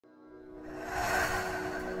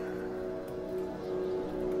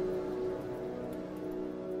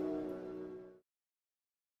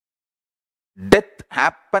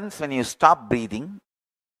happens when you stop breathing.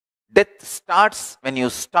 Death starts when you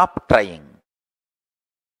stop trying.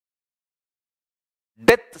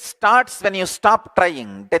 Death starts when you stop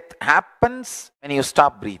trying. Death happens when you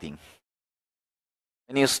stop breathing.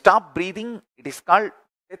 When you stop breathing, it is called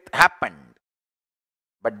death happened.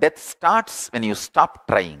 But death starts when you stop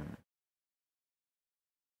trying.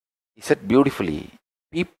 He said beautifully,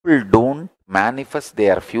 people don't manifest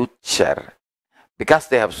their future because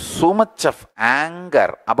they have so much of anger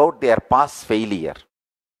about their past failure,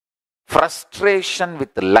 frustration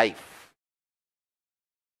with life,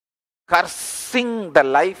 cursing the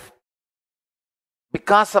life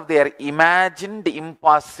because of their imagined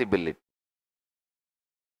impossibility.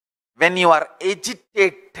 When you are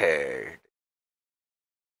agitated,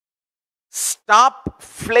 stop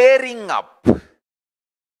flaring up.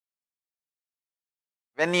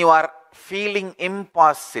 When you are feeling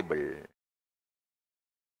impossible,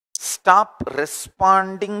 stop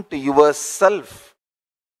responding to yourself.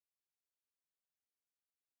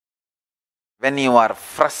 When you are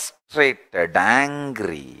frustrated,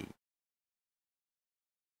 angry,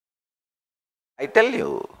 I tell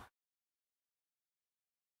you,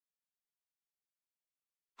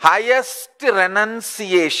 highest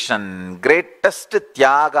renunciation, greatest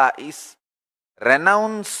tyaga is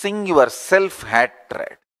renouncing your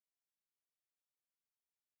self-hatred.